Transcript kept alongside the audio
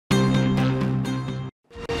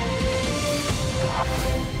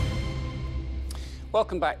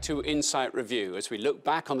Welcome back to Insight Review as we look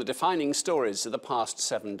back on the defining stories of the past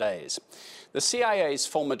 7 days. The CIA's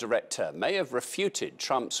former director may have refuted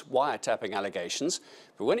Trump's wiretapping allegations,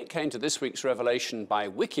 but when it came to this week's revelation by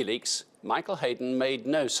WikiLeaks, Michael Hayden made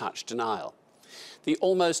no such denial. The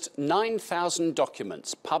almost 9,000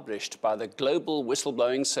 documents published by the global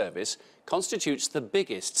whistleblowing service constitutes the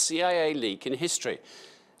biggest CIA leak in history.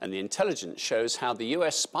 And the intelligence shows how the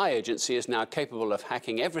US spy agency is now capable of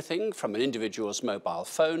hacking everything from an individual's mobile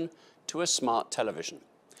phone to a smart television.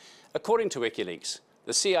 According to WikiLeaks,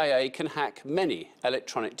 the CIA can hack many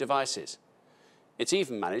electronic devices. It's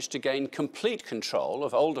even managed to gain complete control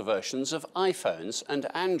of older versions of iPhones and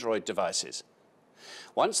Android devices.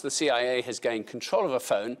 Once the CIA has gained control of a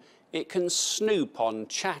phone, it can snoop on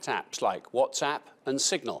chat apps like WhatsApp and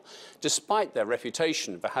Signal, despite their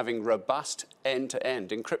reputation for having robust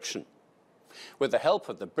end-to-end encryption. With the help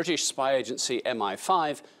of the British spy agency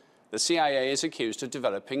MI5, the CIA is accused of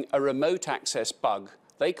developing a remote access bug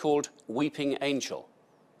they called Weeping Angel.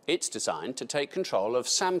 It's designed to take control of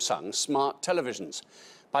Samsung smart televisions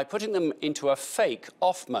by putting them into a fake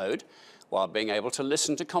off mode while being able to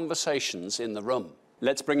listen to conversations in the room.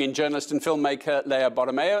 Let's bring in journalist and filmmaker Leah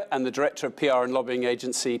Borromeo and the director of PR and lobbying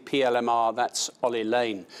agency PLMR, that's Ollie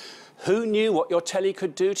Lane. Who knew what your telly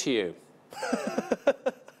could do to you?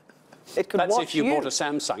 It could That's watch if you bought a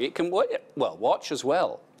Samsung. It can, well, watch as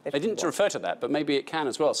well. They didn't refer to that, but maybe it can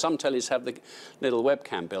as well. Some tellies have the little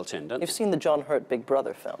webcam built in, don't they? You've seen the John Hurt Big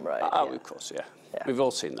Brother film, right? Oh, yeah. Of course, yeah. We've all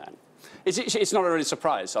seen that. It's not a really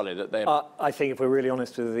surprise, Ollie, that they're... I think if we're really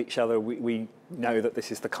honest with each other, we know that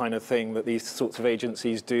this is the kind of thing that these sorts of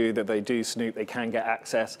agencies do, that they do snoop, they can get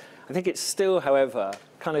access. I think it still, however,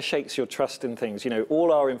 kind of shakes your trust in things. You know,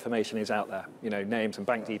 all our information is out there, you know, names and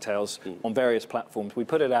bank details on various platforms. We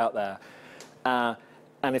put it out there.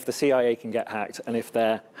 And if the CIA can get hacked, and if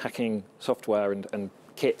their hacking software and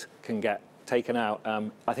kit can get taken out,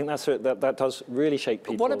 I think that does really shake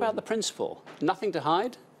people. But what about the principle? Nothing to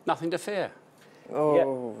hide, nothing to fear.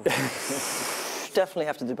 Oh, yeah. Definitely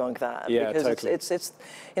have to debunk that. Yeah, because totally. it's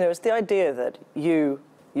you know, it's the idea that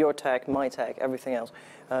your tech, my tech, everything else,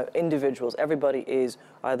 individuals, everybody is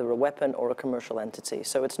either a weapon or a commercial entity.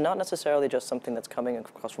 So it's not necessarily just something that's coming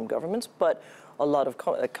across from governments, but a lot of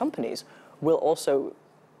companies will also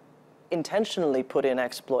intentionally put in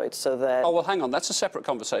exploits so that... Oh, well, hang on. That's a separate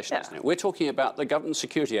conversation, isn't it? We're talking about the government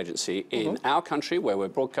security agency in our country, where we're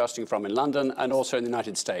broadcasting from in London, and also in the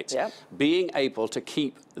United States, being able to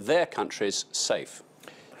keep their countries safe.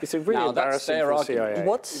 It's a really embarrassing for the CIA.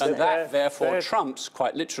 And that, therefore, trumps,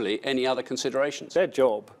 quite literally, any other considerations. Their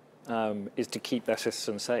job is to keep their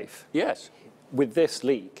system safe. Yes. With this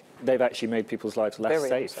leak, they've actually made people's lives less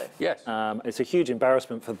safe. Yes. It's a huge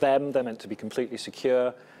embarrassment for them. They're meant to be completely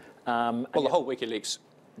secure. Well, the whole WikiLeaks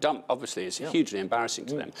dump, obviously, is hugely embarrassing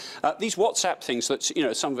to them. These WhatsApp things that, you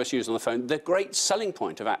know, some of us use on the phone, the great selling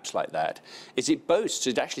point of apps like that is it boasts,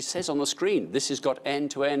 it actually says on the screen, this has got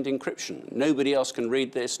end-to-end encryption. Nobody else can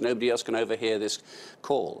read this, nobody else can overhear this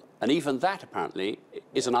call. And even that, apparently,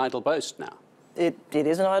 is an idle boast now. It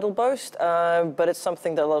is an idle boast, but it's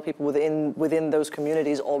something that a lot of people within those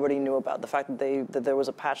communities already knew about. The fact that there was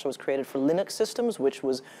a patch that was created for Linux systems, which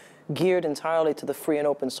was geared entirely to the free and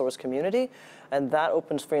open source community, and that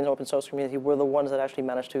free and open source community were the ones that actually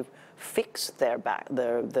managed to fix their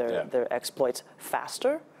exploits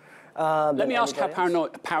faster. Let me ask how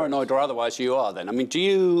paranoid or otherwise you are then. I mean, do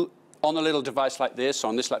you, on a little device like this,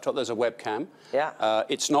 on this laptop, there's a webcam. Yeah.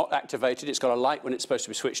 It's not activated. It's got a light when it's supposed to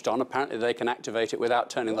be switched on. Apparently, they can activate it without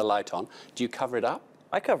turning the light on. Do you cover it up?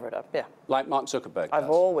 I cover it up, yeah. Like Mark Zuckerberg does? I've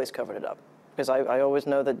always covered it up, because I always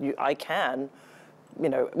know that I can, you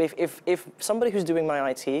know, if somebody who's doing my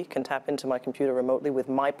IT can tap into my computer remotely with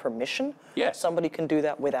my permission, somebody can do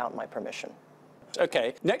that without my permission.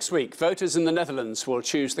 OK, next week, voters in the Netherlands will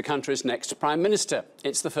choose the country's next Prime Minister.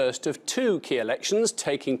 It's the first of 2 key elections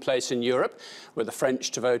taking place in Europe, with the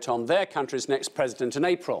French to vote on their country's next president in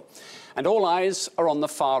April. And all eyes are on the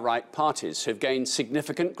far-right parties, who've gained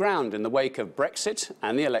significant ground in the wake of Brexit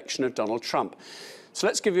and the election of Donald Trump. So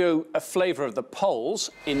let's give you a flavour of the polls.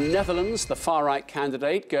 In Netherlands, the far-right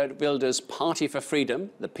candidate, Geert Wilders' Party for Freedom,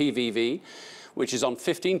 the PVV, which is on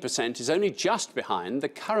 15%, is only just behind the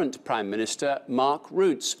current Prime Minister, Mark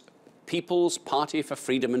Rutte's People's Party for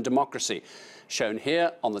Freedom and Democracy, shown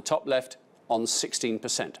here on the top left on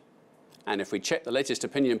 16%. And if we check the latest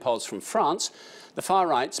opinion polls from France, the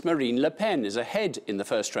far-right's Marine Le Pen is ahead in the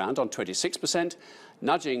first round on 26%,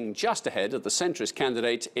 nudging just ahead of the centrist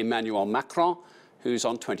candidate Emmanuel Macron, who's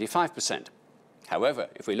on 25%. However,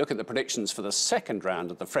 if we look at the predictions for the second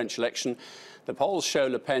round of the French election, the polls show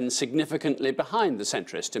Le Pen significantly behind the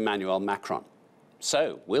centrist Emmanuel Macron.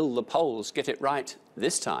 So, will the polls get it right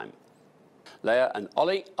this time? Leah and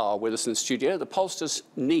Ollie are with us in the studio. The pollsters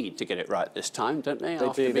need to get it right this time, don't they?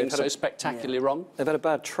 After being so spectacularly wrong. They've had a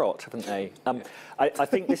bad trot, haven't they? I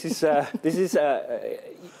think this is the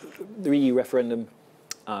EU referendum.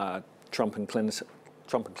 Trump and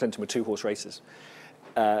Clinton were two-horse races.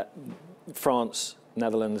 France,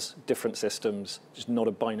 Netherlands, different systems, just not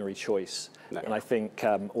a binary choice. No. And I think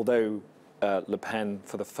although Le Pen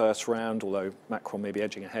for the first round, although Macron may be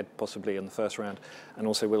edging ahead possibly in the first round, and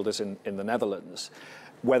also Wilders in the Netherlands,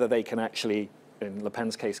 whether they can actually, in Le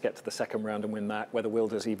Pen's case, get to the second round and win that, whether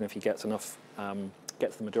Wilders, even if he gets enough,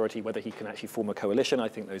 gets the majority, whether he can actually form a coalition, I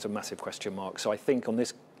think those are massive question marks. So I think on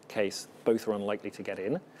this case, both are unlikely to get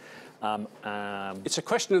in. It's a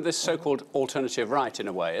question of this so-called alternative right, in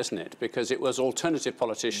a way, isn't it? Because it was alternative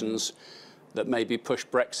politicians that maybe pushed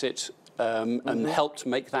Brexit and helped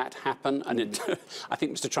make that happen. And I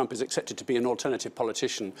think Mr. Trump is accepted to be an alternative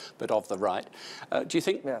politician, but of the right. Do you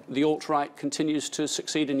think the alt-right continues to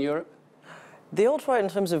succeed in Europe? The alt-right, in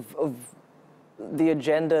terms of the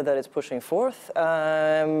agenda that it's pushing forth,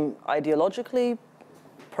 ideologically,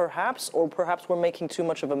 perhaps, or perhaps we're making too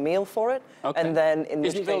much of a meal for it. Okay. And then in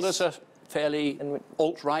this Isn't Wilders a fairly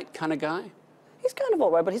alt-right kind of guy? He's kind of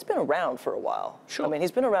alt-right, but he's been around for a while. Sure. I mean,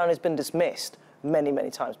 he's been around, he's been dismissed many, many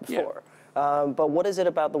times before. Yeah. But what is it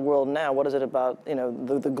about the world now? What is it about, you know,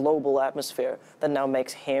 the global atmosphere that now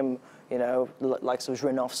makes him, you know, likes of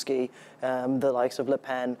Zhirinovsky, the likes of Le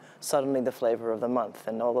Pen, suddenly the flavor of the month,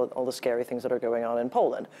 and all the scary things that are going on in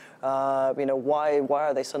Poland? You know, why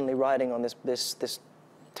are they suddenly riding on this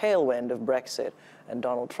tailwind of Brexit and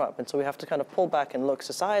Donald Trump? And so we have to kind of pull back and look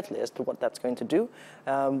societally as to what that's going to do.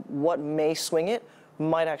 What may swing it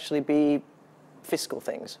might actually be fiscal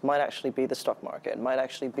things, might actually be the stock market, might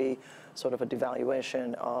actually be sort of a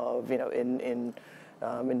devaluation of, you know, in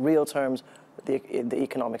real terms, the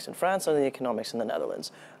economics in France and the economics in the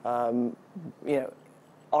Netherlands. You know,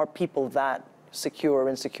 are people that secure or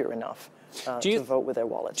insecure enough to vote with their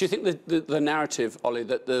wallets? Do you think the narrative, Ollie,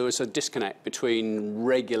 that there was a disconnect between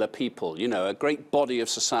regular people, you know, a great body of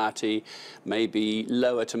society, maybe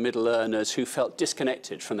lower to middle earners who felt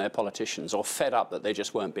disconnected from their politicians or fed up that they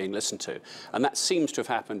just weren't being listened to? And that seems to have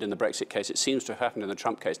happened in the Brexit case. It seems to have happened in the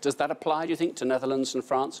Trump case. Does that apply, do you think, to Netherlands and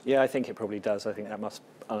France? Yeah, I think it probably does. I think that must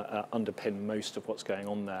underpin most of what's going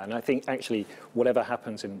on there. And I think actually whatever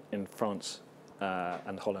happens in France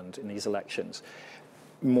and Holland in these elections,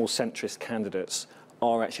 more centrist candidates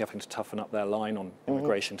are actually having to toughen up their line on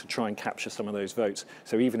immigration to try and capture some of those votes.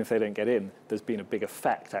 So even if they don't get in, there's been a big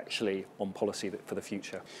effect actually on policy for the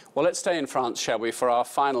future. Well, let's stay in France, shall we, for our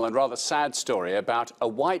final and rather sad story about a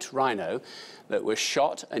white rhino that was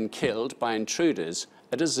shot and killed by intruders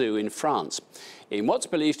at a zoo in France. In what's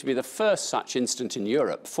believed to be the first such incident in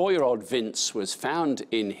Europe, 4-year-old Vince was found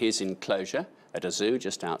in his enclosure at a zoo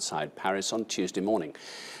just outside Paris on Tuesday morning.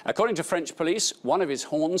 According to French police, one of his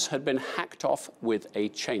horns had been hacked off with a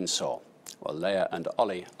chainsaw. Well, Leah and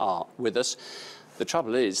Ollie are with us. The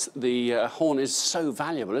trouble is, the horn is so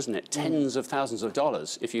valuable, isn't it? Tens of thousands of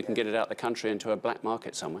dollars if you can get it out the country into a black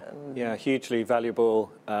market somewhere. Yeah, hugely valuable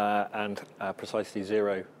and precisely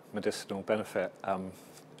zero medicinal benefit.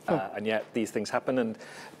 And yet these things happen and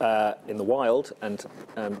in the wild, and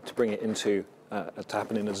to bring it into to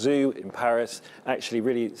happen in a zoo in Paris actually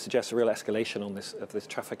really suggests a real escalation on this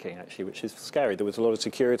trafficking, actually, which is scary. There was a lot of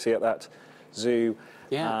security at that zoo,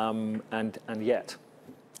 and yet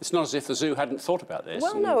it's not as if the zoo hadn't thought about this.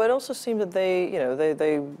 Well, no, it also seemed that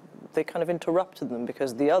they kind of interrupted them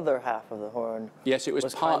because the other half of the horn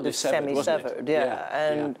was partly severed, semi-severed.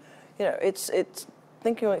 And you know, it's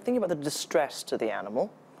thinking about the distress to the animal.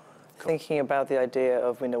 Thinking about the idea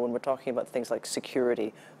of, you know, when we're talking about things like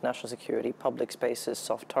security, national security, public spaces,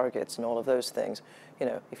 soft targets, and all of those things, you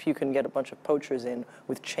know, if you can get a bunch of poachers in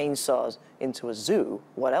with chainsaws into a zoo,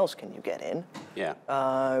 what else can you get in? Yeah.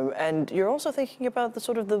 And you're also thinking about the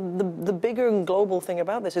sort of the bigger and global thing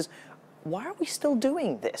about this is, why are we still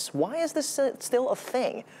doing this? Why is this still a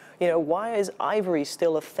thing? You know, why is ivory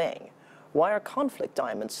still a thing? Why are conflict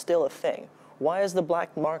diamonds still a thing? Why is the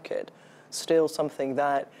black market still something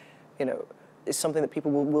that, you know, is something that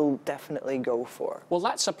people will definitely go for? Well,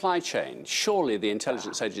 that supply chain, surely the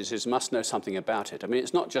intelligence agencies must know something about it. I mean,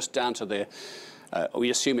 it's not just down to the, we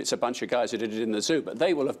assume it's a bunch of guys who did it in the zoo, but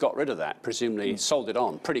they will have got rid of that, presumably sold it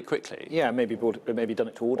on pretty quickly. Yeah, maybe done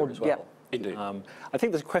it to order as well. Yeah. Indeed. I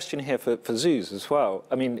think there's a question here for zoos as well.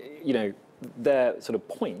 I mean, you know, their sort of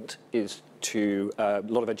point is to a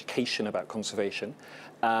lot of education about conservation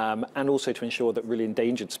and also to ensure that really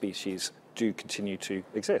endangered species do continue to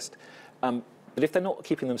exist. But if they're not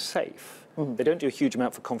keeping them safe, they don't do a huge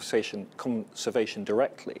amount for conservation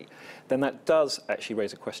directly, then that does actually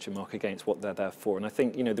raise a question mark against what they're there for. And I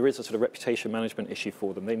think, you know, there is a sort of reputation management issue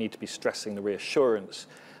for them. They need to be stressing the reassurance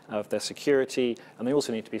of their security, and they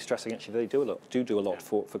also need to be stressing actually they do a lot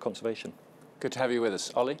for conservation. Good to have you with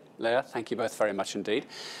us. Ollie, Leah, thank you both very much indeed.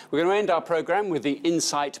 We're going to end our programme with the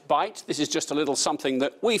Insight Bite. This is just a little something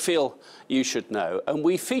that we feel you should know. And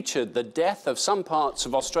we featured the death of some parts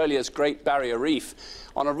of Australia's Great Barrier Reef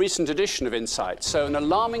on a recent edition of Insight. So an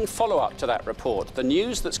alarming follow-up to that report. The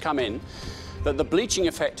news that's come in that the bleaching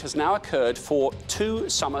effect has now occurred for 2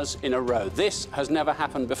 summers in a row. This has never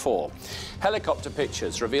happened before. Helicopter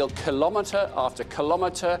pictures reveal kilometre after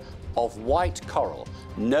kilometre of white coral.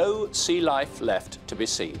 No sea life left to be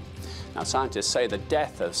seen. Now, scientists say the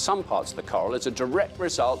death of some parts of the coral is a direct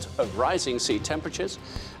result of rising sea temperatures,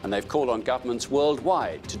 and they've called on governments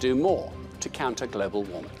worldwide to do more to counter global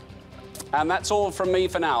warming. And that's all from me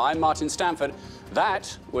for now. I'm Martin Stanford.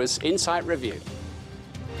 That was Insight Review.